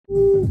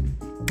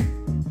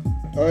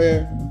Oh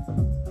yeah.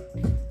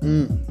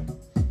 Mm.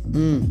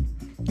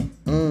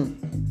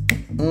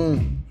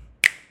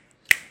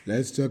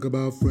 Let's talk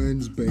about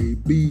friends,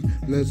 baby.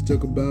 Let's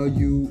talk about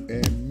you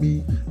and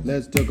me.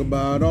 Let's talk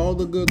about all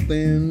the good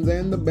things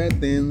and the bad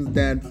things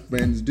that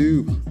friends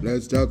do.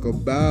 Let's talk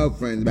about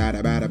friends.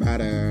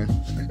 Bada.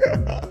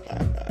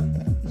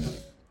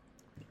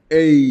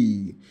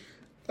 Hey.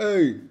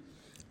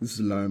 This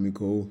is Lion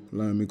Cole,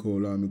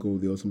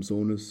 the awesome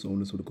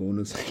Sonus with the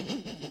corners.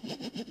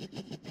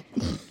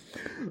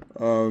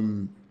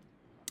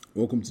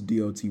 Welcome to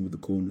DLT with the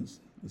corners.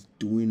 It's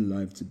doing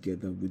life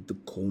together with the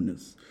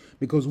corners.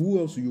 Because who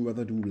else would you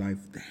rather do life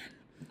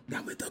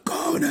than with the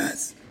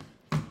corners?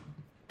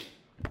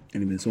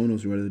 And if someone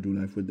else you rather do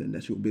life with, then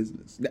that's your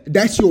business.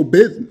 That's your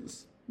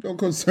business. Don't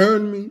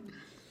concern me.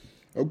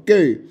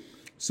 Okay.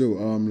 So,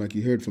 like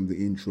you heard from the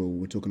intro,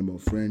 we're talking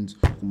about friends,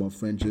 talking about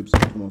friendships,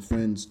 talking about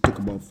friends,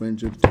 talking about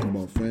friendships, talking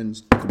about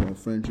friends, talking about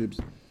friendships.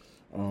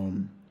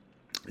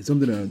 It's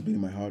something that has been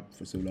in my heart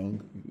for so long.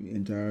 The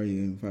entire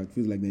year, in fact,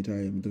 feels like the entire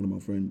year I've been talking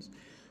about friends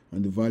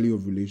and the value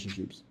of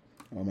relationships.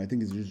 I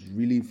think it's just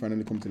really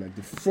finally come to like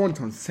the front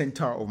and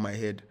center of my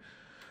head.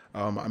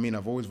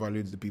 I've always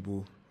valued the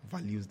people. Oh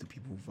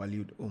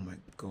my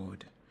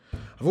God.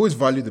 I've always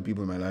valued the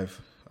people in my life.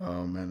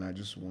 And I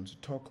just want to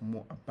talk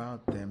more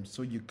about them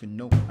so you can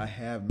know I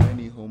have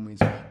many homies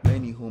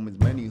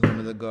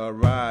that got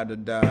ride or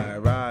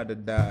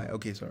die.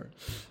 Okay, sorry.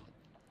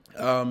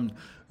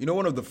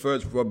 One of the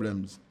first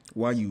problems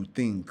why you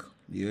think,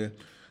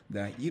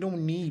 that you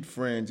don't need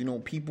friends,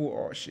 people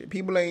are shit.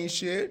 People ain't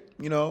shit,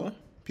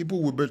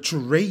 people will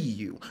betray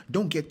you.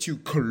 Don't get too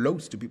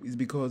close to people. It's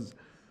because,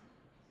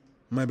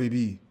 my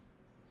baby,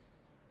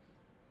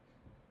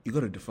 you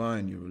gotta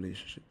define your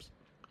relationships.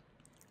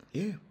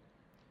 Yeah.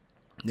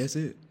 That's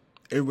it.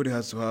 Everybody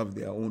has to have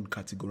their own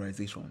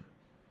categorization,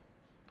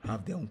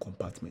 have their own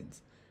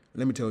compartments.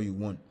 Let me tell you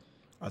one.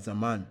 As a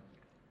man,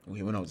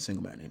 when I was a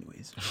single man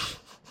anyways.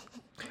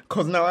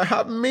 Because now I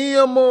have me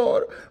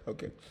more.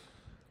 Okay.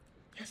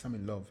 Yes, I'm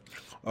in love.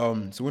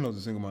 So when I was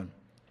a single man,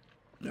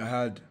 I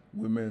had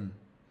women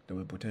that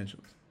were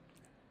potentials.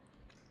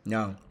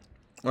 Now,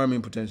 what I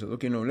mean potentials?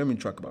 Okay, no, let me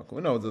track back.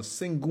 When I was a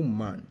single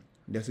man,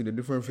 there's the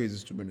different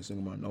phases to being a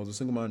single man. I was a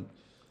single man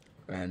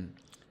and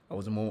I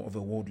was more of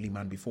a worldly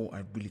man before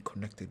I really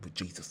connected with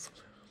Jesus.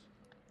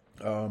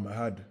 I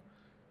had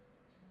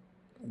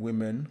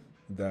women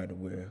that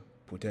were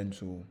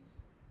potential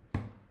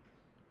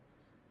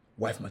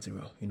wife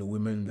material.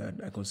 Women that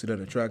I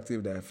considered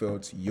attractive, that I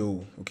felt,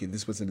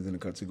 this person is in a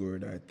category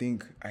that I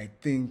think. And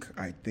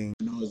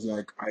I was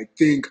like,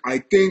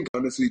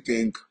 honestly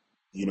think,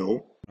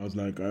 I was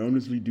like, I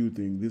honestly do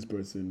think this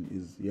person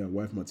is,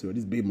 wife material,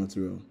 this babe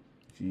material.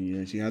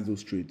 She has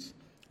those traits.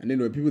 And then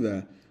there were people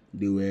that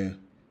they were.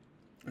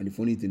 And the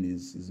funny thing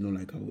is, it's not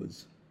like I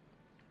was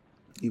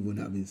even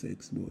having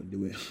sex, but they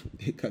were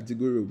a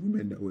category of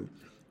women that were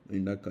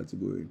in that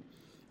category.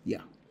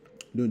 Yeah.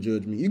 Don't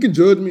judge me. You can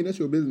judge me, that's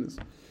your business.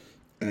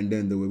 And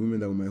then there were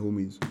women that were my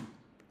homies.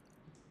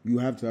 You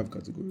have to have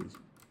categories.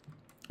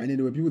 And then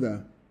there were people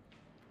that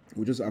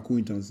were just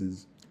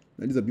acquaintances.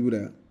 And these are people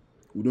that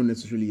we don't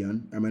necessarily I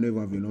might not even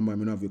have your number, I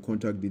might not have your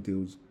contact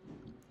details.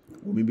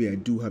 Or maybe I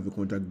do have your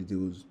contact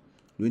details.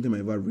 The only time I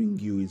ever ring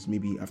you is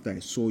maybe after I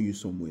saw you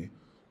somewhere.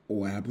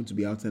 Or I happen to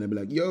be outside and I'll be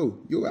like, yo,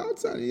 you're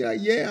outside. And you're like,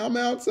 yeah, I'm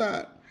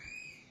outside.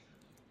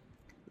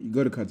 You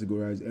got to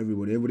categorize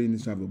everybody. Everybody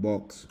needs to have a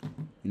box.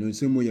 The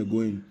same way you're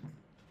going.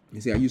 You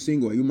say, are you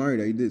single? Are you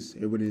married? Are you this?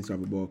 Everybody needs to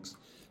have a box.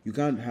 You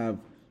can't have,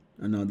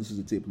 and now this is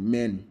a tip,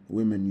 men,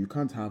 women, you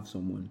can't have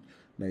someone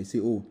that you say,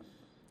 you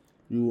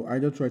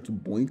either try to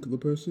boink the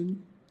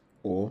person,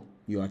 or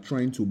you are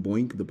trying to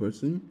boink the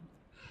person,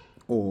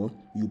 or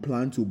you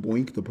plan to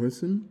boink the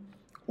person,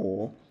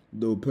 or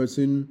the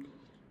person...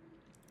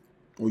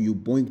 Or you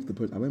boink the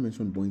person. Have I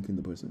mentioned boinking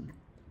the person?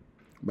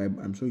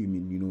 I'm sure you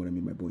know what I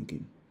mean by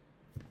boinking.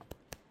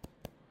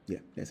 Yeah,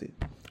 that's it.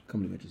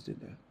 Can't believe I just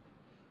did that.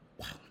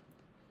 Wow.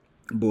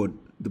 But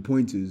the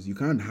point is, you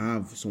can't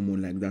have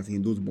someone like that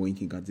in those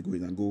boinking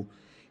categories and go,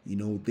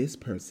 this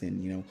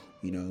person,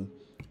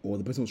 or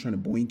the person was trying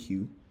to boink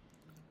you,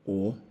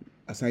 or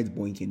aside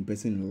boinking, the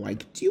person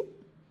liked you,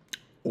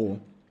 or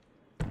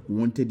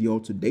wanted you all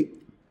to date.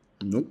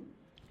 Nope.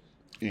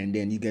 And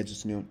then you guys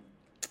just,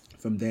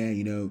 from there,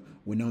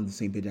 we're not on the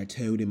same page. I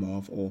told him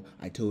off, or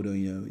I told her,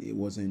 it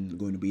wasn't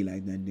going to be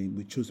like that. And then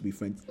we chose to be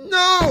friends.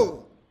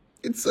 No!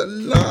 It's a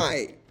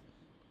lie.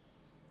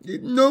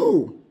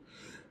 No.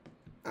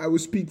 I will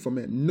speak for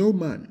men. No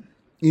man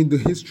in the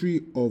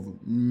history of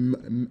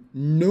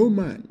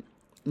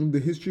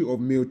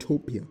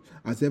Mailtopia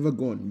has ever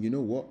gone, you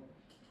know what?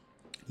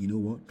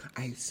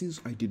 Since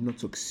I did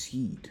not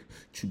succeed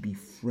to be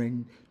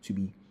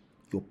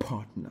your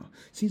partner,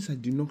 since I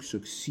did not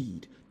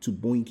succeed to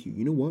boink you,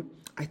 you know what?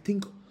 I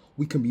think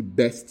we can be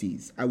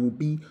besties. I will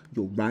be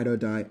your ride or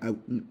die. No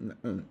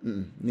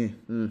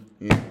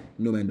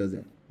man does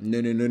that.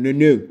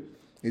 No.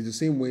 It's the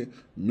same way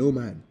no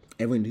man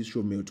ever in the history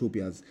of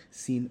Mailtopia has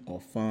seen a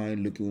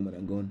fine looking woman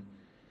and gone,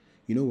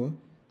 you know what?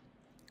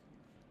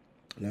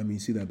 Let me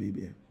see that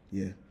baby.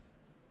 Yeah.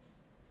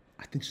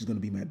 I think she's gonna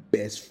be my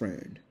best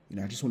friend.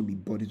 I just want to be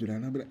buddies with her.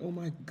 And I'll be like, oh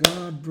my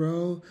God,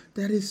 bro,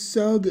 that is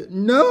so good.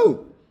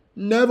 No,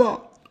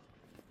 never.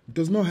 It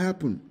does not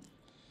happen.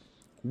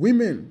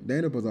 Women, they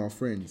end up as our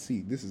friends. See,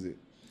 this is it.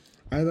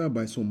 Either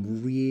by some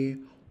rare,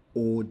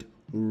 odd,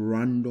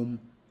 random,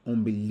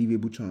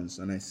 unbelievable chance.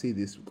 And I say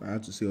this, I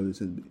have to say all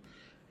this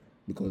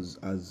because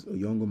as a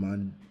younger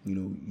man, you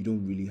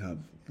don't really have,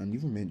 and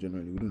even men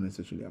generally, we don't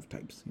necessarily have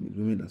types.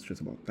 Women that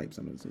stress about types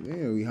and all this.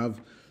 Yeah, we have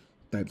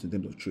types in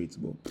terms of traits,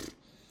 but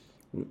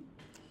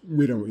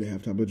we don't really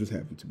have time. We're just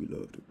happy to be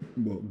loved.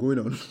 But going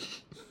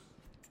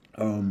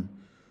on,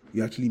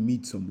 you actually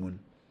meet someone,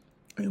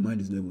 and your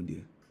mind is never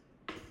there.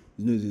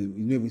 There's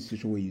never a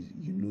situation where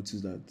you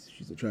notice that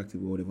she's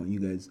attractive or whatever, and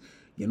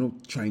you're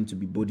not trying to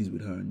be buddies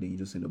with her, and then you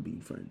just end up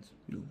being friends.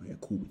 You're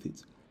cool with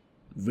it.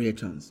 Rare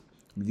chance.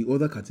 The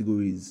other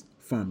category is,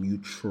 fam, you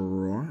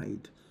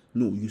tried.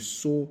 No, you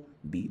saw,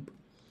 babe.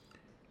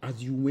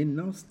 As you were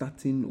now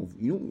starting of,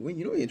 when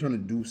you're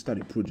trying to start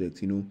a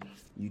project, you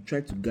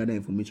try to gather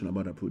information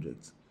about that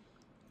project.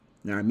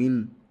 Now, I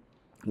mean,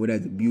 whether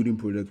it's a building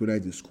project, whether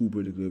it's a school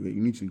project, whatever,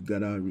 you need to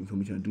gather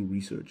information and do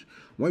research.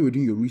 While you're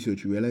doing your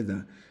research, you realize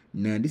that,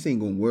 this ain't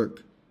gonna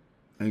work.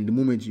 And in that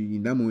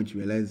moment, you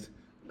realize,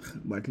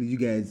 but at least you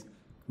guys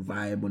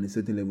vibe on a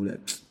certain level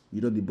that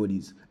you're not the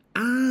buddies.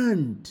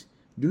 And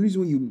the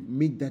reason when you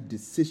make that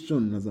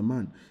decision as a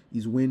man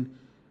is when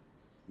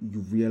you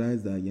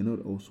realize that you're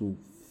not also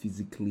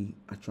physically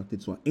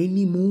attracted to her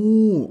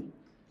anymore.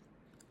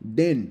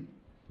 Then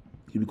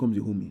he becomes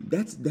your homie.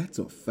 That's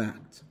a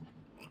fact.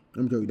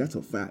 I'm telling you, that's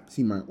a fact.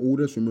 See, my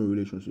oldest female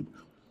relationship,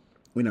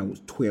 when I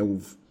was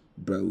 12,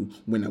 bro,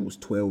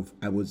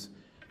 I was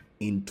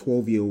in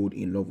 12-year-old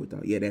in love with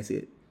her. Yeah, that's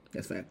it.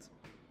 That's fact.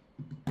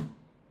 But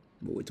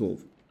we're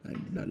 12.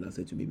 And that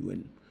lasted to maybe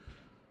when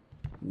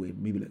we're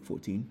maybe like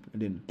 14.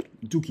 And then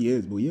it took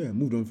years, but yeah, I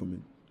moved on from it.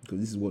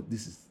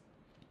 Because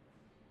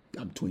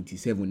I'm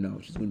 27 now.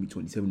 She's going to be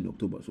 27 in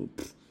October. So,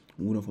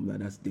 moving on from that,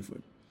 that's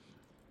different.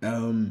 I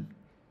have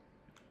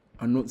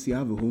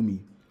a homie.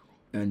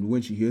 And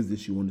when she hears this,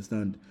 she'll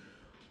understand.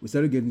 We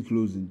started getting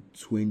close in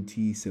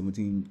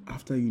 2017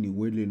 after uni,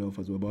 weirdly enough,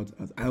 as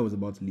I was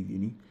about to leave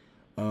uni.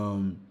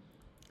 And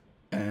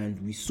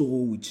we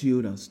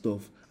chilled and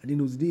stuff. And then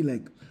there was a day,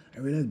 like, I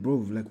realized, bro,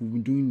 like, we've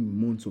been doing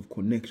months of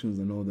connections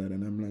and all that.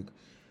 And I'm like,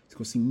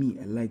 because see, me,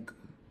 I like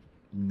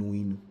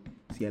knowing.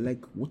 See, I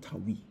like, what are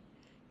we?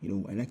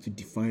 I like to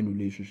define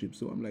relationships.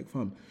 So I'm like,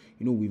 fam,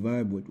 we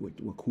vibe,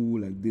 we're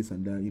cool, like this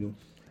and that,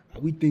 Are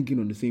we thinking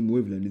on the same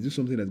wavelength? Is this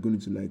something that's going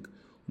to, like,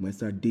 we might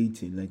start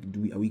dating? Like,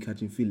 are we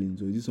catching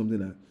feelings? Or is this something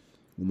that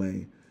we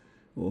might,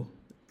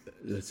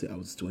 let's say it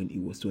was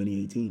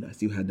 2018. I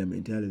still had that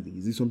mentality.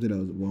 Is this something that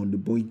was around the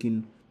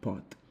boinking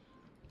part?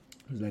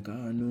 I was like,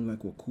 no,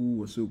 like, we're cool,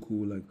 we're so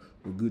cool, like,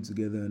 we're good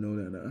together and all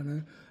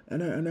that.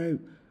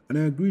 And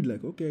I agreed,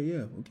 like, okay,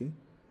 yeah, okay.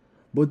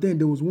 But then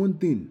there was one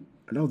thing,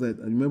 and I was like,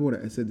 I remember what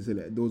I said,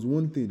 like, there was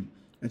one thing,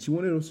 and she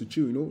wanted us to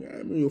chill,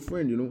 I'm your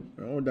friend, and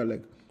all that,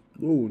 like,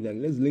 bro, like,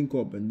 let's link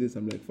up and this.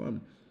 I'm like,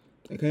 fam,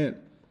 I can't.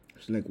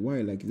 She's like,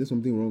 why? Like, is there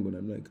something wrong? And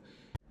I'm like,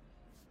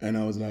 and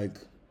I was like,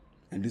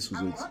 and this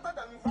was it.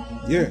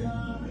 Yeah.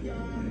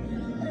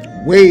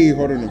 Way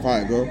hotter than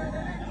fire, girl.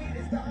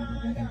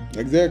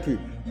 Exactly.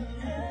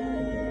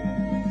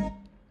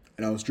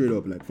 And I was straight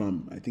up like,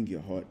 fam, I think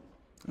you're hot.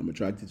 I'm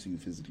attracted to you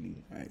physically.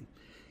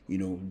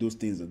 Those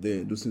things are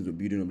there. Those things were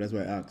building up. That's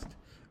why I asked.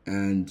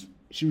 And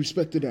she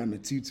respected that. And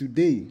until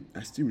today,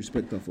 I still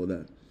respect her for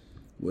that.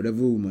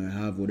 Whatever we might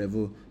have,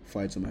 whatever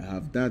fights we might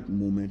have, that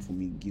moment for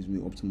me gives me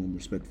optimum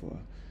respect for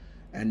her.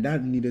 And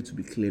that needed to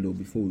be cleared up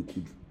before we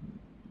could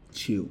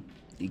chill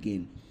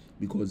again.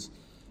 Because,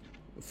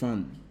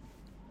 fam,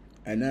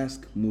 I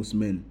ask most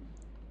men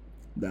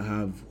that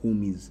have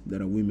homies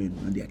that are women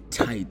and they're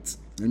tight.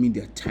 I mean,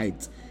 they're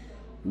tight.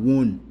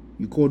 One,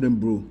 you call them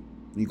bro,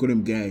 you call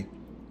them guy.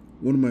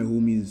 One of my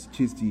homies,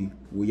 Chisty,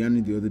 were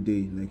yanning the other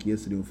day, like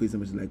yesterday on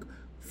FaceTime. She's like,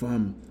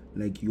 fam,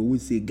 like you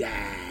always say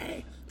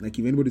guy. Like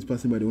if anybody's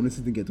passing by, they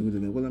honestly think you're talking to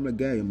them. Well, I'm a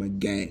guy, I'm my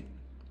guy.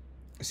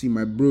 See,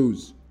 my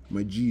bros,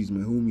 my G's,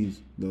 my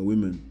homies, that are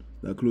women,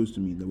 that are close to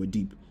me, that were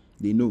deep,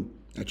 they know.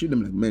 I treat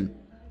them like men.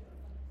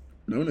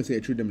 And I want to say I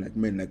treat them like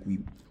men, I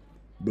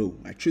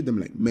treat them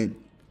like men.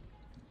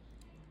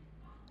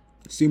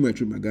 Same way I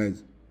treat my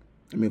guys.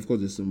 I mean, of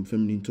course, there's some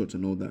feminine touch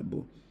and all that,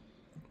 but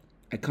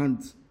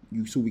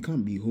so we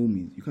can't be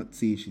homies. You can't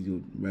say she's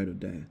your ride or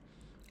die,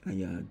 and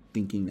you're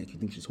thinking like you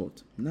think she's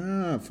hot.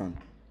 Nah, fam.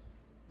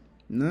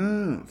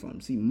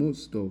 See,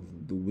 most of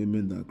the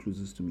women that are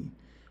closest to me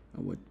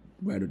are what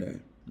ride or die.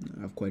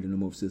 I have quite a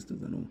number of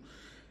sisters, I know.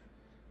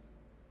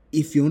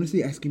 If you're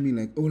honestly asking me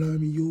like, oh, I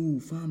mean, yo,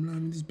 fam, I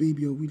mean, this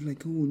baby, are we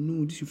like, oh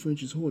no, this your friend,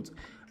 she's hot.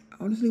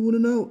 I honestly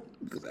wouldn't know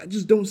because I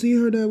just don't see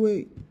her that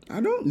way. I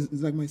don't.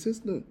 It's like my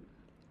sister.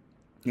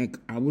 Like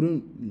I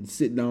wouldn't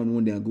sit down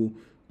one day and go,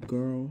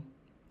 girl,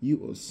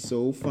 you are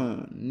so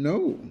fine.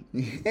 No,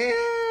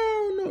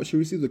 hell no. She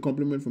receives a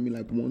compliment from me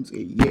like once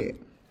a year,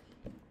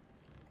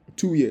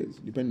 2 years,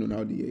 depending on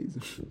how the year is.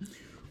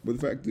 But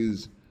the fact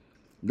is,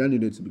 that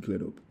needed to be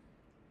cleared up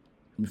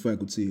before I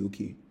could say,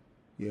 okay,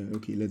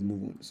 let's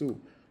move on. So,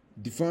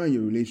 define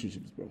your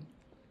relationships, bro.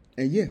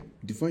 And yeah,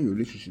 define your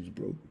relationships,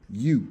 bro.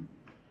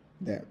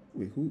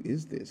 Wait, who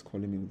is this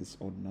calling me with this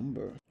odd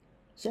number?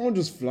 Someone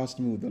just flashed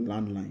me with a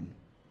landline.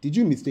 Did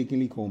you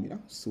mistakenly call me?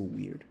 That was so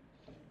weird.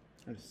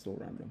 That is so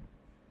random.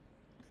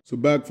 So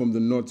back from the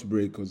nuts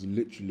break, because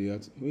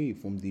literally,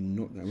 from the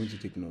nut, I went to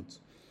take nuts.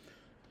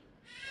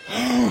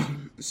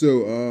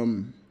 So,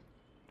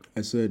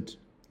 I said,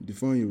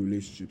 define your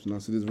relationships. Now,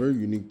 so there's a very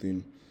unique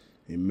thing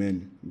in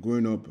men.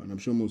 Growing up, and I'm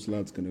sure most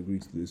lads can agree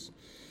to this,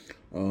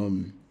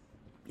 you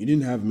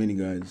didn't have many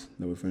guys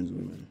that were friends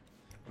with women.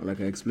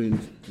 Like I explained,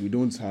 we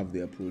don't have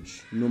the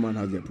approach. No man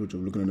has the approach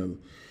of looking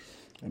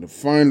at a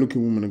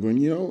fine-looking woman and going,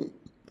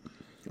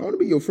 I want to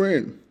be your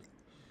friend.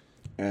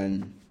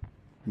 And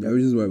there are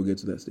reasons why we get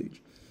to that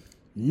stage.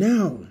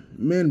 Now,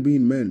 men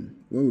being men,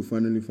 when we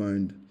finally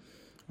find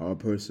our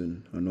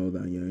person and all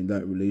that, in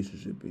that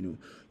relationship, you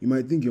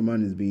might think your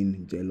man is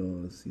being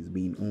jealous, he's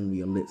being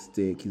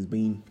unrealistic, he's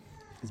being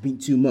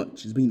too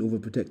much, he's being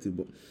overprotective,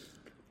 but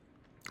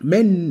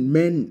men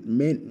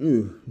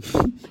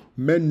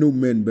know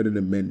men better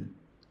than men.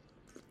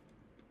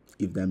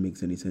 If that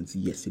makes any sense,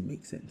 yes, it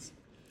makes sense.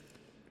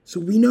 So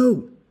we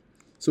know.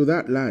 So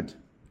that lad,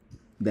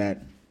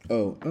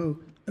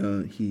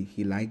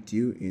 he liked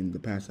you in the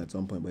past at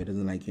some point, but he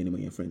doesn't like you anymore,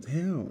 your friends.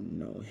 Hell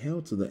no.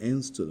 Hell to the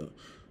ends to the...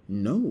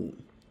 No.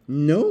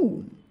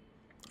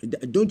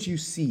 Don't you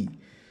see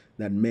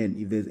that men,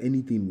 if there's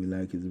anything we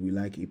like, is we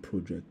like a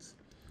project.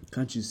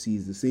 Can't you see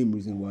it's the same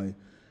reason why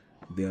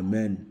there are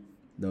men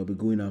that will be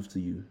going after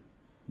you,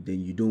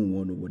 then you don't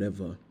want or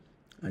whatever,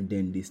 and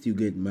then they still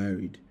get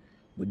married.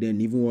 But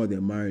then even while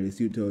they're married, they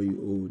still tell you,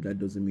 oh, that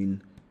doesn't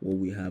mean what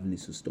we have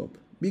needs to stop.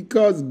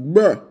 Because,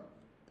 bruh,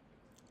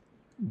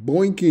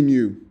 boinking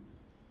you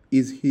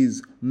is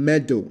his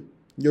medal.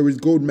 You're his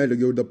gold medal.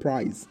 You're the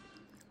prize.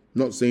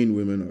 Not saying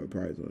women are a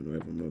prize or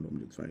whatever. No, I'm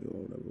just fine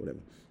or whatever.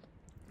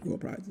 What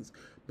prizes.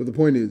 But the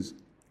point is,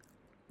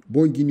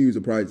 boinking you is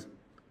a prize.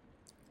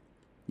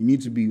 You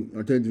need to be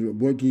attentive.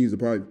 Boinking you is a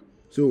prize.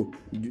 So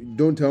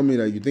don't tell me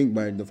that you think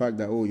by the fact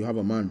that, oh, you have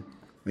a man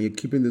and you're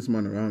keeping this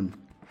man around,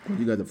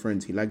 you guys are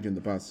friends, he liked you in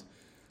the past,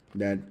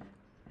 that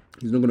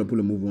he's not going to pull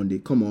a move one day.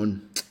 Come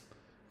on,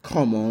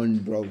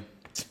 bro.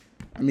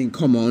 I mean,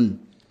 come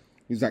on.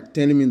 It's like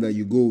telling me that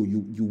you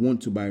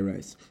want to buy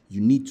rice. You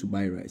need to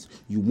buy rice.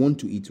 You want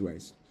to eat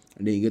rice.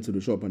 And then you get to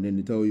the shop and then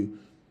they tell you,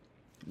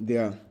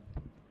 now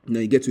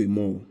you get to a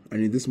mall.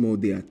 And in this mall,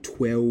 there are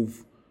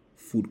 12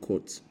 food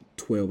courts.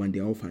 12, and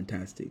they're all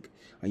fantastic.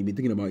 And you've been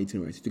thinking about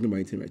eating rice.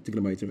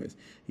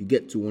 You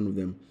get to one of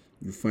them,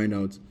 you find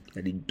out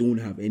that they don't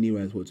have any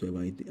rice whatsoever.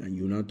 And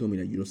you now tell me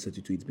that you don't set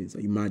it to eat beans.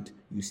 Are you mad?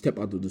 You step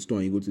out of the store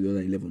and you go to the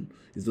other 11.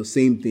 It's the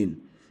same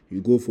thing.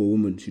 You go for a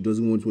woman. She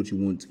doesn't want what you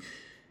want.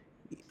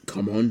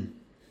 Come on.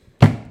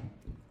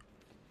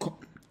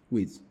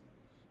 Wait.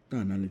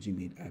 That analogy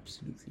made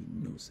absolutely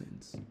no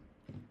sense.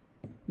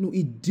 No,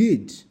 it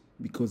did.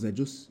 Because I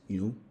just,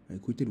 I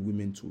equated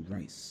women to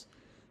rice.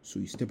 So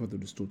you step out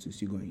of the store to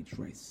still go and eat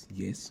rice.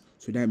 Yes.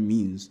 So that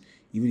means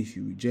even if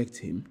you reject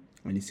him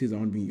and he says, I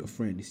want to be your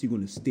friend, he's still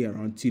going to stay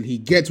around till he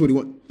gets what he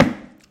wants.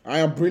 I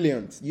am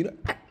brilliant. You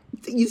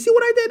see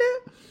what I did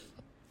there?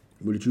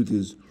 But the truth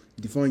is,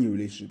 define your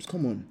relationships.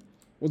 Come on.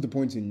 What's the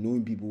point in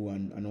knowing people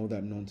and all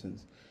that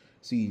nonsense?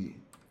 See,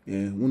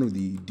 one of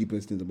the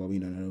deepest things about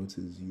being an adult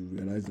is you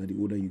realize that the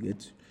older you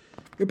get,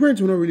 your parents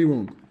were not really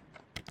wrong.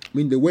 I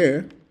mean, they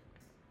were,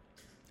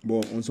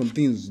 but on some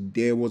things,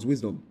 there was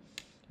wisdom.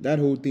 That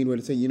whole thing where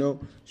they say,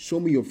 show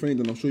me your friends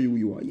and I'll show you who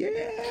you are. Yeah,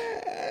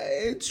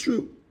 it's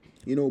true.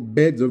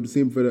 Birds of the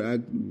same feather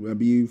are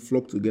being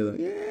flocked together.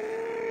 Yeah,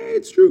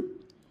 it's true.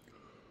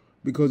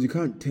 Because you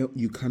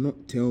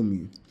cannot tell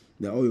me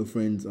that all your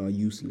friends are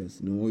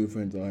useless. All your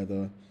friends are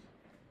either,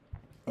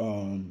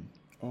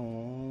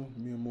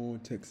 Miyamo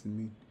texting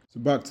me. So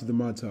back to the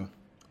matter.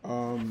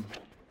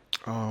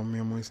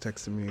 Miyamo is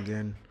texting me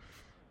again.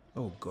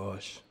 Oh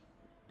gosh.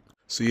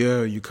 So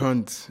yeah, you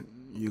can't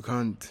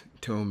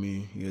tell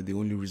me you're the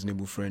only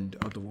reasonable friend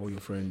out of all your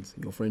friends,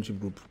 your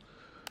friendship group,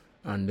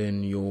 and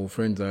then your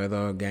friends are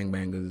either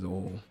gangbangers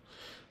or,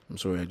 I'm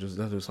sorry, that just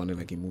sounded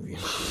like a movie.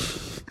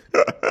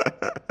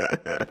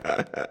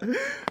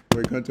 But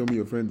you can't tell me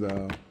your friends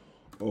are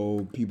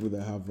all people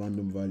that have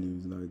random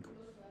values, like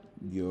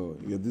you're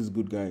this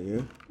good guy,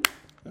 yeah?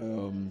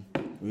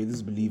 You're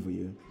this believer,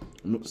 yeah?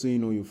 I'm not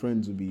saying all your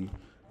friends will be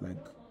like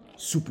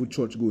super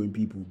church-going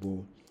people,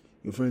 but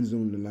your friends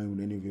don't align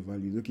with any of your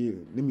values. Okay,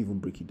 let me even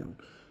break it down.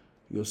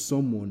 You're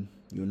someone,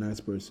 you're a nice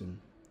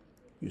person,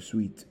 you're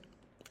sweet,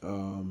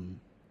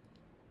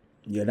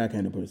 you're that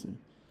kind of person.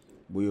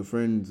 But your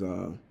friends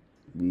are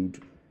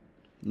rude,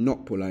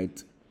 not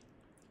polite,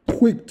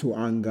 quick to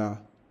anger,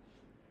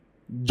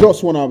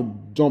 just want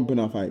to jump in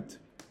a fight.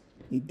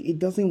 It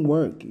doesn't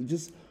work. It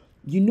just,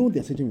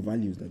 there's certain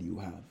values that you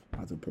have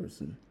as a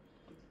person.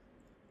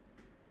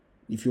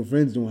 If your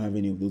friends don't have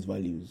any of those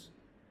values,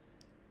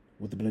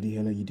 what the bloody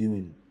hell are you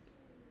doing?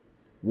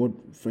 What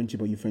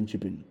friendship are you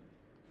friendshiping?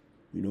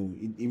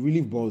 It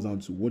really boils down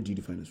to what do you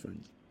define as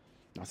friends.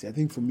 I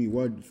think for me,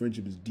 why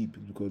friendship is deep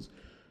is because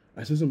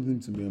I said something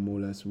to Memo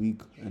last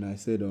week, and I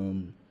said,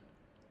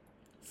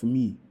 for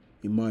me,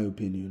 in my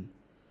opinion,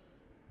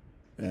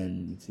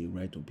 and it's a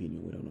right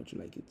opinion, whether or not you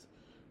like it,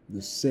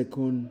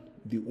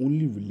 the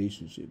only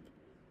relationship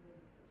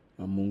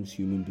amongst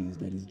human beings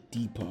that is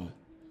deeper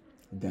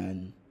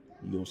than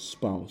your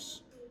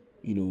spouse,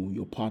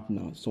 your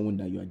partner, someone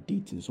that you are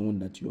dating, someone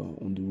that you are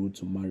on the road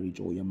to marriage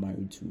or you're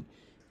married to,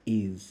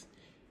 is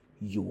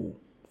your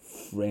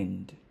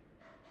friend.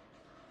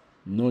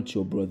 Not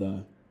your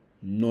brother,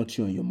 not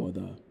you and your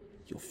mother,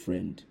 your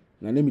friend.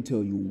 Now let me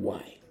tell you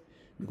why.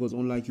 Because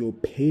unlike your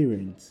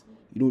parents,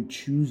 you don't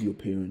choose your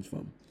parents,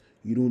 fam.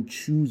 You don't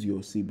choose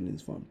your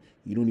siblings, fam.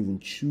 You don't even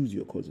choose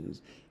your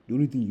cousins. The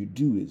only thing you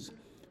do is,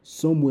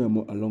 somewhere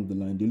along the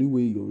line, the only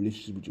way your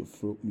relationship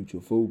with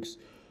your folks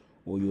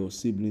or your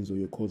siblings or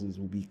your cousins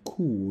will be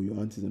cool, or your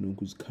aunties and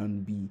uncles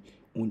can be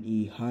on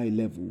a high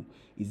level,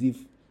 is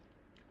if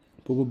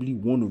probably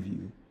one of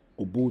you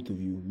or both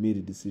of you made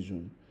a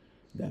decision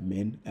that,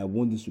 man, I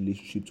want this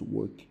relationship to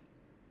work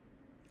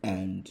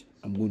and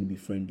I'm going to be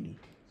friendly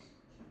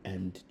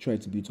and try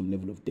to build some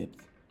level of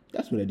depth.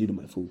 That's what I did with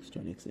my folks to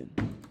an extent.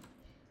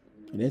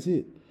 And that's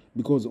it.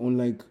 Because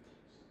unlike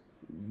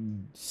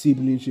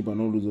siblingship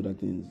and all those other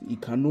things,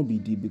 it cannot be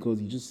deep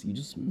because you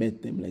just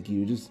met them. Like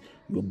you're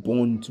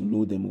born to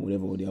know them or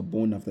whatever, or they are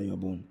born after you're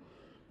born.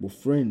 But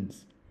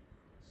friends,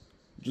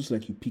 just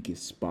like you pick a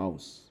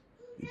spouse,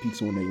 you pick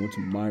someone that you want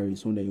to marry,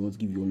 someone that you want to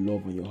give your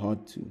love and your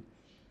heart to,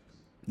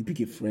 you pick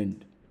a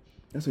friend.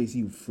 That's why you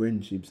see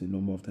friendships a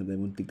number of times are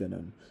even thicker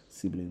than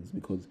siblings,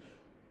 because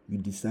you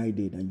decide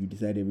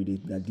every day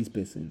that this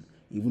person,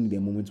 even in the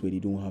moments where they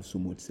don't have so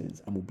much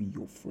sense, I'm going to be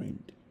your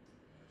friend.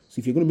 So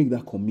if you're going to make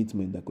that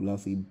commitment that could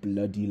last a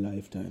bloody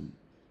lifetime,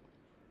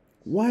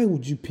 why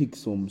would you pick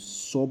some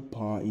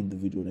subpar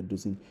individual that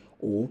doesn't,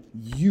 or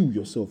you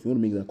yourself, you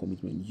want to make that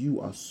commitment,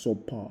 you are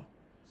subpar.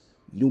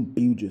 You don't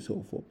build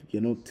yourself up.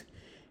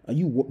 Are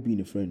you worth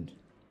being a friend?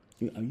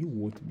 Are you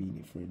worth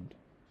being a friend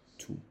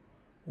to?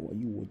 Or are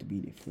you worth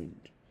being a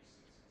friend?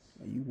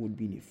 Are you worth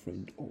being a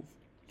friend of?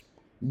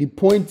 The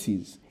point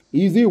is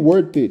it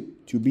worth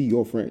it to be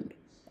your friend?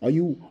 Are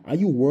you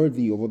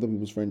worthy of other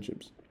people's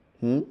friendships?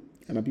 And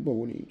are people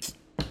wanting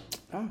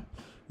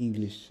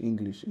English.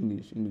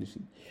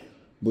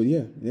 But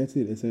yeah, that's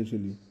it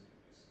essentially.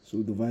 So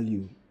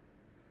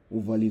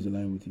what values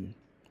align with you?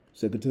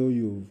 So let me tell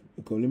you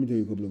a couple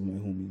of my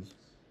homies.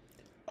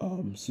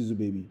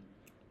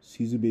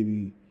 Caesar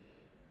Baby,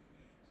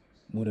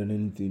 more than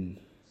anything,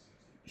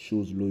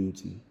 shows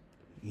loyalty.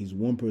 He's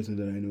one person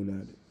that I know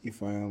that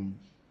if I am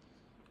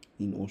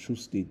in Osho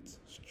State,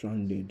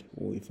 stranded,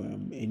 or if I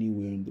am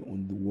anywhere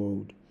on the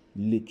world,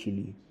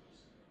 literally,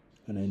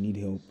 and I need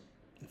help,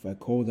 if I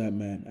call that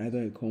man,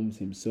 either he comes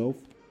himself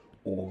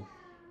or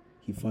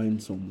he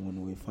finds someone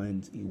or he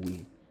finds a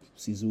way.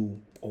 Sizu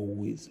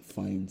always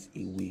finds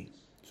a way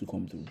to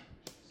come through.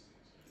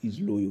 He's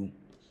loyal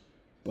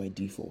by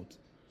default.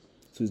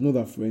 So it's not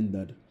that friend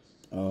that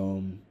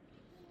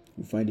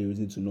will find a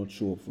reason to not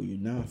show up for you.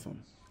 Nah,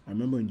 fam. I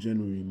remember in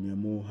January,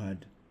 Memo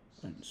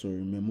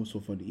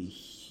suffered a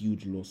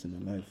huge loss in her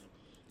life.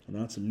 And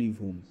I had to leave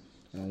home.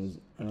 And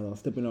I was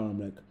stepping out, I'm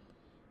like,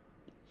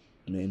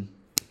 man,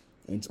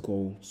 I need to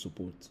call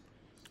support.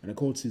 And I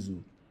called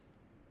Sizu.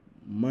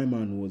 My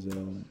man was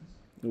Sizu.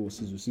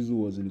 Sizu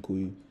was in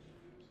Ikoyi.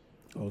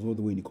 I was all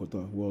the way in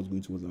Ikota, where I was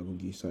going towards the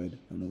Agongi side.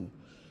 And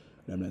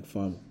I'm like,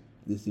 fam,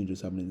 this thing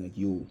just happening. Like,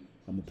 yo,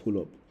 I'm going to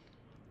pull up.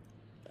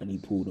 And he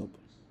pulled up.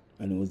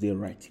 And it was there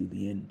right till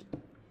the end.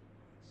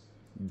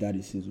 That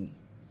is Sizu.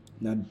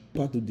 Now,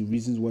 part of the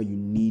reasons why you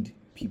need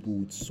people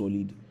with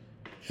solid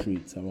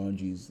traits around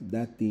you is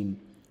that thing.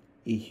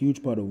 A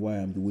huge part of why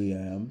I'm the way I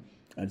am,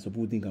 and some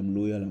people think I'm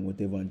loyal and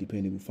whatever and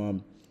dependable.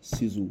 Fam,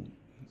 Sizzle,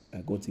 I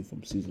got it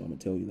from Sizzle. I'm gonna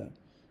tell you that.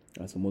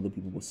 And some other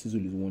people, but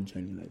Sizzle is one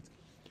shining light.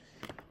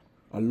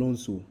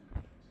 Alonso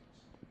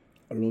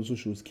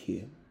shows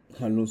care.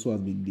 Alonso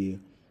has been there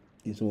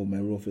in some of my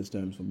roughest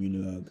times from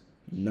Unilag.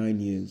 9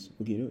 years.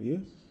 Okay,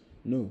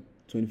 no,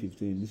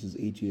 2015. This is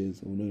 8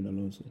 years of knowing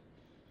Alonso.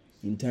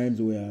 In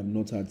times where I have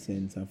not had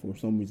sense, and for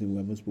some reason we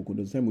haven't spoken.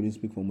 There's time we didn't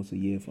speak for almost a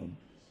year, fam,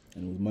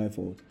 and it was my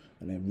fault.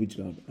 And I reached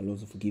out.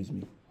 Alonso forgives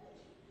me.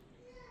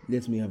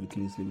 Lets me have a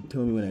clean slate.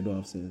 Tell me when I don't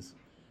have sense,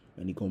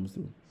 and he comes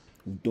through.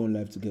 We've done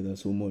life together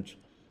so much.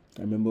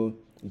 I remember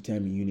a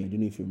time in uni. I don't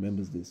know if he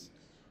remembers this.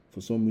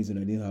 For some reason,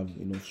 I didn't have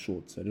enough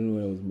shorts. I don't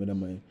know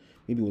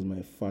maybe it was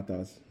my fat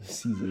ass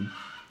season.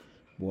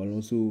 But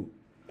Alonso,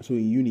 so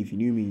in uni, if you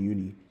knew me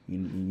in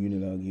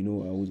Unilag, you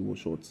know I always wore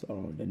shorts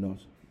around. I not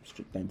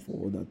strict time for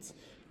all that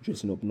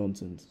dressing up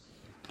nonsense.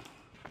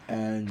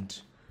 And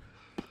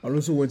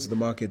Alonso went to the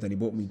market and he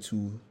bought me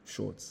 2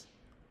 shorts.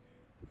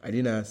 I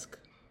didn't ask.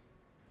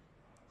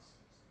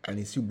 And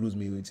it still blows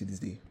me away to this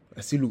day.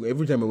 I still look,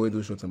 every time I wear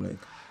those shorts, I'm like,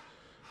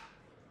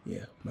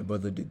 yeah, my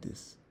brother did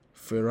this.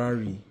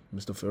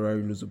 Mr.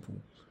 Ferrari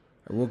Liverpool.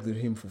 I worked with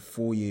him for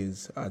 4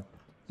 years. That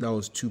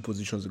was 2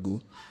 positions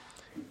ago.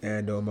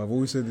 And I've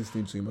always said this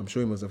thing to him. I'm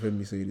sure he must have heard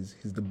me say this.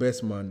 He's the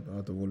best man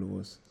out of all of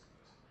us.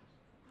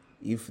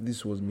 If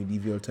this was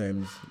medieval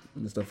times,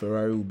 Mr.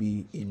 Ferrari would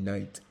be a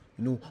knight.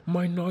 You know,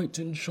 my knight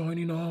in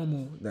shining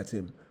armor. That's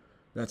him.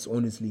 That's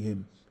honestly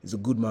him. He's a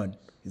good man.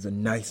 He's a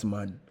nice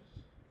man.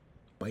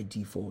 By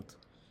default.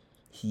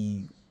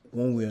 He,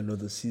 one way or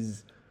another,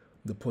 sees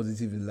the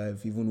positive in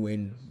life, even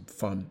when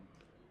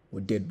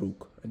we're dead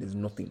broke and there's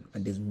nothing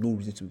and there's no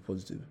reason to be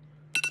positive.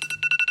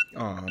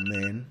 Ah,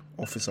 man.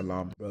 Office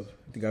alarm, bro.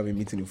 I think I have a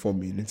meeting in 4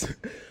 minutes.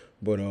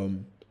 But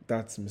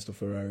that's Mr.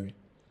 Ferrari.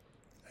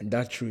 And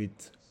that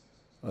trait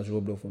has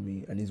rubbed off on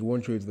me. And it's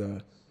one trait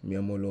that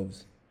Miyamo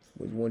loves.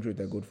 But it's one trait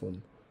I got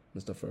from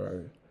Mr.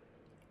 Ferrari.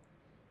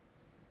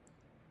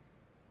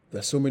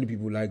 There's so many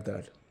people like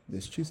that.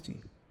 There's Chisty.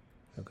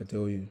 I can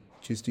tell you.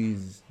 Chisty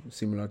is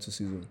similar to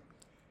Sizzle.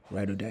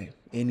 Ride or die.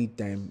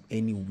 Anytime,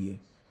 anywhere.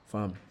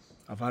 Fam.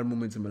 I've had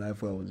moments in my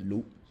life where I was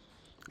low.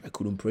 I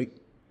couldn't pray.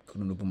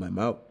 Couldn't open my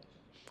mouth.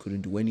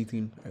 Couldn't do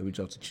anything. I reached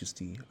out to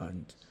Chisty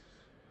and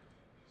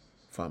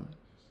fam.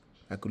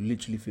 I could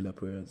literally feel her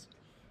prayers.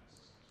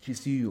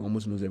 Chisty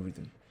almost knows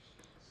everything.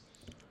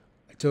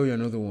 I tell you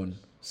another one,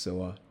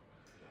 Sewa.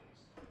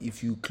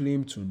 If you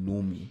claim to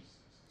know me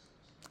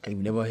and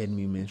you've never heard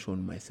me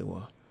mention my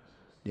Sewa,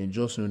 then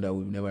just know that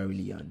we've never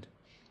really yarned.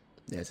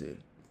 That's it.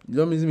 It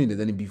doesn't mean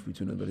there's any beef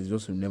between us, but it's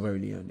just we've never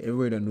really yarned.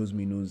 Everybody that knows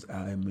me knows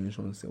I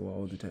mention Sewa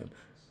all the time.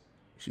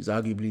 She's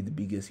arguably the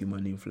biggest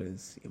human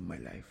influence in my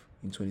life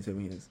in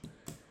 27 years.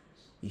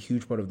 A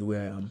huge part of the way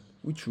I am,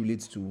 which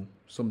relates to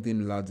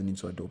something lads need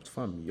to adopt.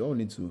 Fam, you all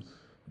need to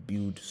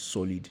build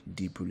solid,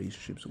 deep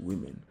relationships with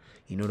women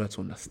in order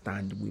to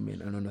understand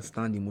women and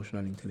understand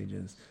emotional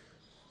intelligence.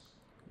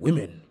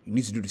 Women, you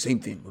need to do the same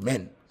thing with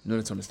men in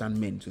order to understand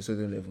men to a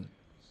certain level.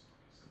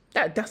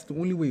 That's the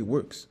only way it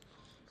works.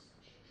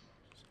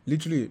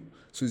 Literally,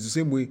 so it's the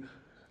same way.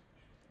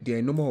 There are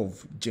a number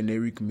of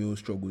generic male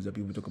struggles that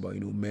people talk about.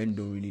 You know, men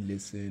don't really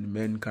listen.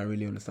 Men can't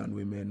really understand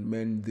women.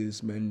 Men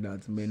this, men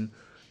that. Men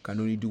can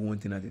only do one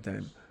thing at a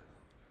time.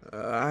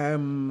 I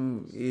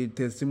am a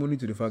testimony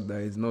to the fact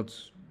that it's not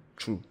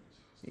true.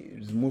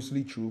 It's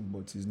mostly true,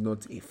 but it's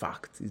not a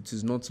fact. It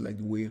is not like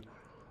the way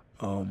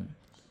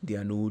there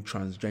are no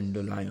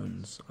transgender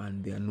lions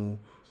and there are no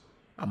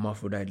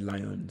hermaphrodite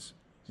lions.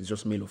 It's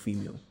just male or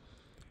female.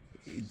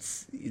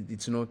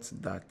 It's not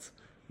that,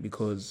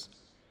 because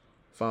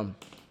fam,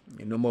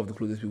 a number of the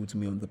closest people to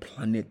me on the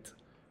planet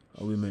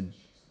are women.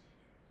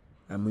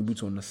 I'm able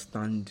to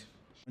understand.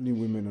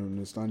 Understanding women and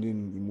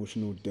understanding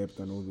emotional depth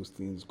and all those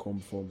things come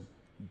from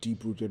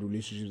deep-rooted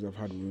relationships I've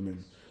had with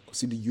women. Because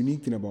see, the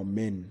unique thing about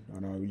men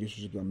and our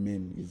relationships with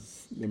men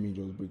is, let me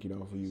just break it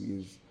out for you,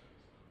 is,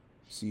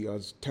 see,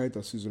 as tight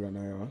as Suzel and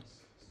I are,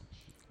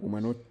 we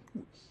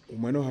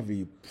might not have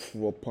a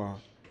proper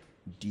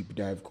deep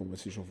dive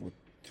conversation for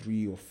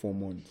 3 or 4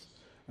 months.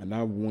 And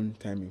that one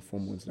time in 4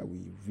 months that we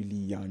really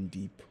yarn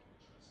deep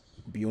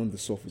beyond the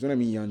surface. When I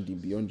mean yarn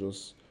deep, beyond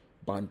just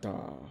banter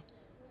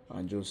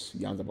and just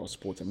yarns about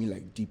sports, I mean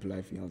like deep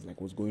life yarns, like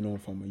what's going on,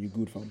 fam? Are you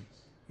good, fam?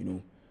 You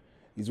know,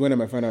 it's when I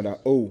might find out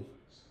that,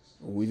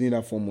 within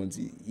that 4 months,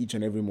 each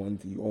and every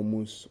month, he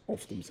almost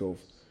offed himself.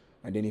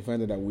 And then he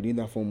found out that within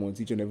that 4 months,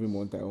 each and every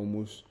month,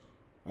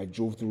 I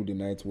drove through the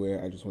night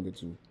where I just wanted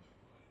to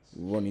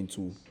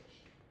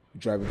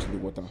drive into the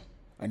water.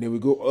 And then we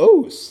go,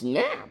 oh,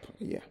 snap.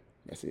 Yeah,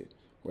 that's it.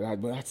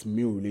 But that's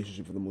male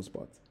relationship for the most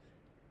part.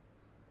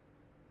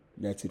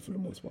 That's it for the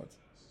most part.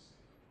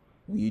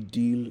 We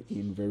deal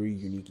in very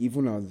unique,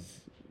 even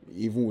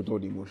with all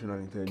the emotional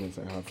intelligence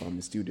I have, I'm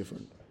still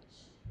different.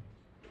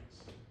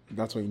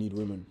 That's why you need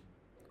women.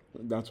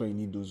 That's why you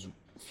need those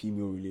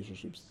female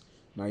relationships.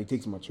 Now, it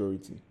takes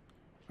maturity.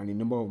 And a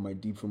number of my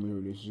deep female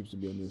relationships, to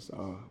be honest,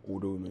 are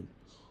older women.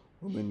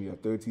 Women in their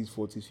 30s,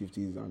 40s,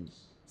 50s, and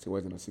say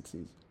what's in their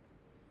 60s.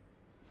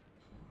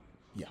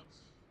 Yeah.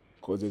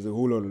 Because there's a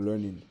whole lot of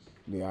learning.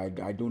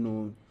 I don't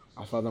know,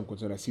 as far as I'm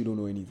concerned, I still don't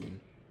know anything.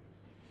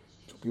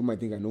 So people might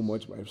think I know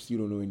much, but I still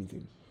don't know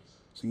anything.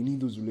 So you need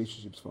those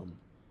relationships, fam.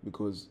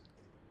 Because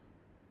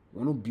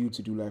we're not built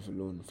to do life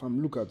alone.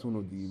 Fam, look at one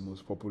of the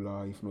most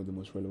popular, if not the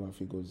most relevant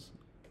figures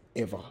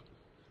ever.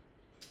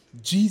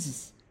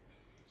 Jesus.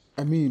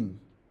 I mean,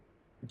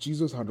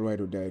 Jesus had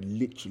ride or died,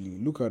 literally.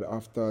 Look at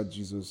after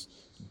Jesus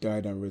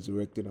died and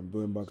resurrected and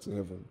going back to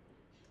heaven.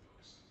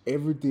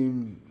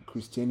 Everything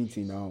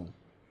Christianity now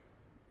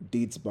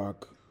dates back.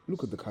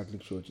 Look at the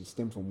Catholic Church. It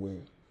stemmed from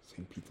where?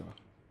 St. Peter.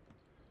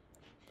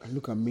 And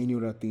look at many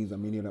other things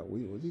and many other...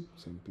 Wait, was it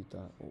St.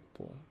 Peter or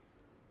Paul?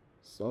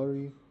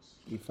 Sorry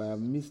if I have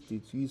missed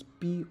it. Use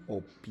P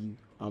or P.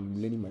 I'm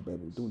learning my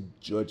Bible. Don't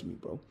judge me,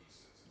 bro.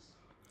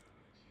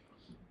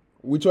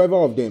 Whichever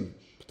of them,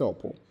 Peter or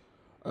Paul.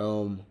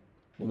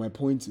 But my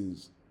point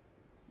is,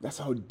 that's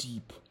how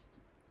deep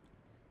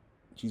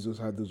Jesus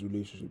had those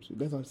relationships.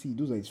 That's how, see,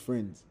 those are his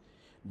friends.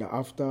 That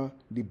after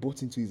they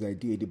bought into his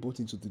idea, they bought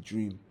into the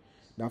dream.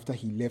 That after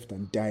he left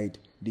and died,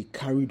 they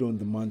carried on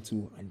the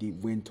mantle and they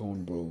went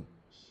on, bro.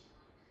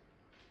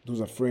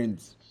 Those are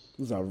friends.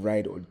 Those are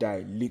ride or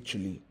die,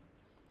 literally.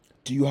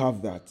 Do you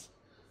have that?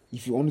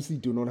 If you honestly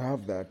do not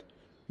have that,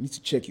 you need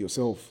to check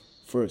yourself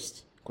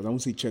first. Because I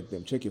won't say check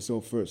them. Check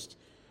yourself first.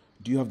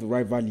 Do you have the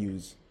right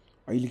values?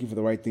 Are you looking for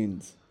the right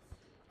things?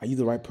 Are you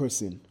the right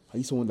person? Are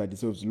you someone that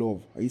deserves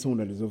love? Are you someone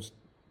that deserves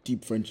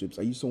deep friendships?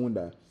 Are you someone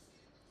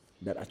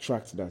that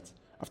attracts that?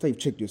 After you've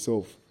checked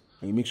yourself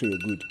and you make sure you're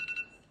good,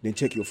 then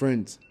check your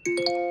friends.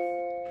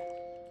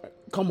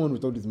 Come on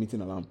without this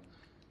meeting alarm.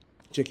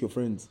 Check your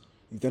friends.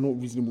 If they're not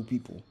reasonable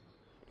people,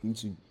 you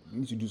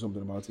need to do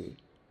something about it.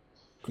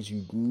 Because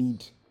you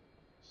need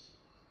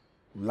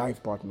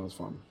life partners,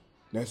 fam.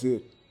 That's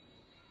it.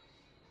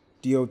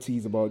 DLT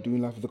is about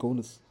doing life with the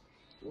coolness.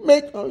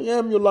 I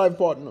am your life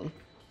partner.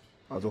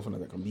 As often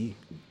as I can be.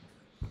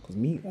 Because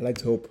me, I like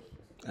to help.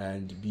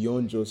 And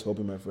beyond just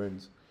helping my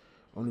friends,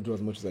 I want to do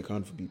as much as I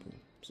can for people.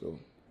 So,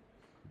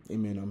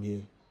 amen, I'm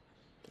here.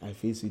 I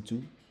face it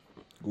too.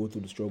 Go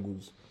through the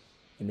struggles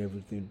and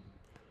everything.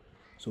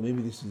 So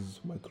maybe this is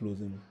my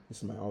closing.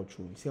 This is my outro.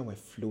 You see how I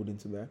flowed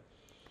into that?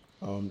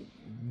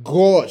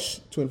 Gosh,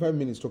 25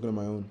 minutes talking on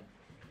my own.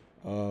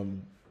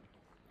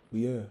 But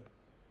yeah,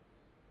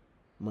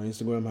 my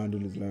Instagram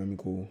handle is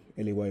Laramiko,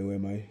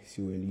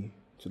 LAYOMICOLE,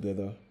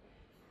 together.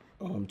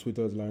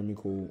 Twitter is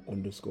Laramiko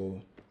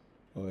 _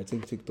 I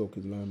think TikTok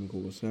is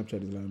Laramiko,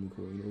 Snapchat is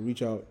Laramiko.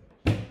 Reach out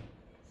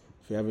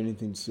if you have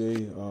anything to say.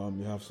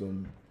 You have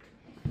some.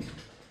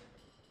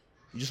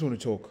 You just want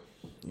to talk.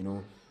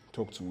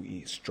 Talk to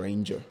a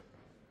stranger.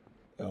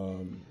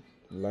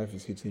 Life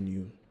is hitting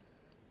you,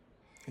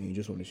 and you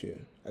just want to share.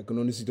 I can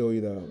honestly tell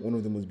you that one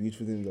of the most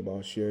beautiful things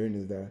about sharing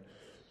is that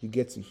you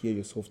get to hear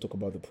yourself talk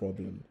about the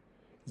problem.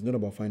 It's not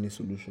about finding a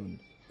solution.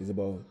 It's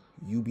about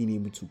you being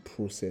able to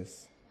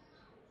process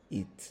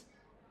it.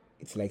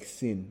 It's like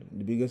sin.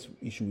 The biggest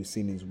issue with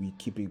sin is we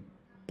keep it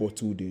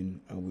bottled in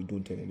and we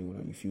don't tell anyone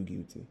and you feel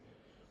guilty.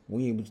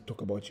 When you're able to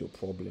talk about your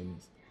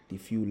problems, they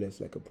feel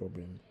less like a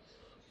problem.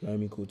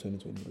 Laramiko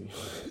 2023.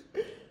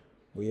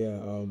 But yeah,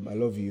 I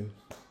love you.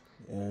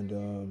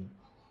 And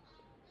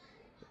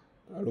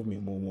I love me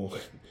more.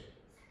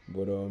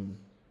 But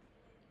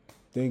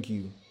thank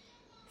you.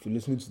 If you're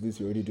listening to this,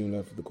 you're already doing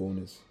life with the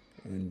coolness.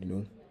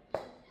 And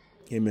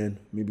hey man,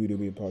 maybe there'll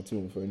be a part 2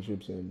 on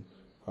friendships and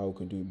how we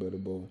can do it better.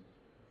 But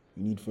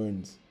you need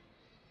friends.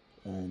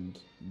 And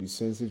be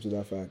sensitive to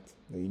that fact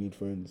that you need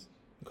friends.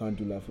 You can't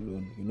do life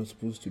alone. You're not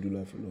supposed to do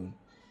life alone.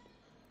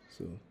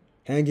 So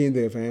hang in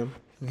there, fam.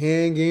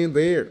 Hang in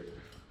there.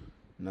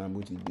 Now I'm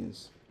going to eat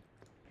this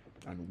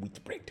and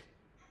wheat bread.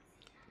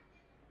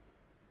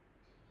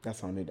 That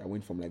sounded, I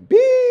went from like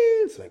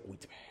beans to like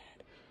wheat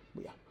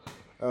bread.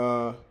 But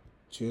yeah.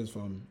 Cheers,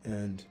 fam.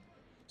 And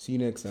see you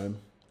next time.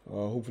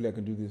 Hopefully I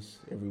can do this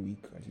every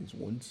week, at least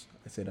once.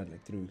 I said that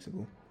like 3 weeks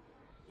ago.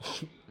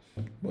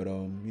 But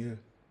yeah.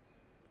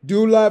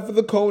 Do life for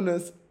the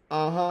coolness.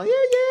 Yeah.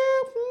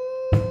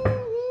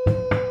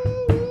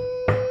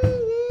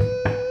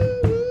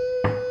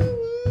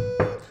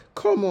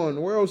 Come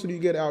on, where else do you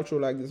get outro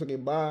like this? Okay,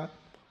 bye.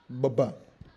 Bye-bye.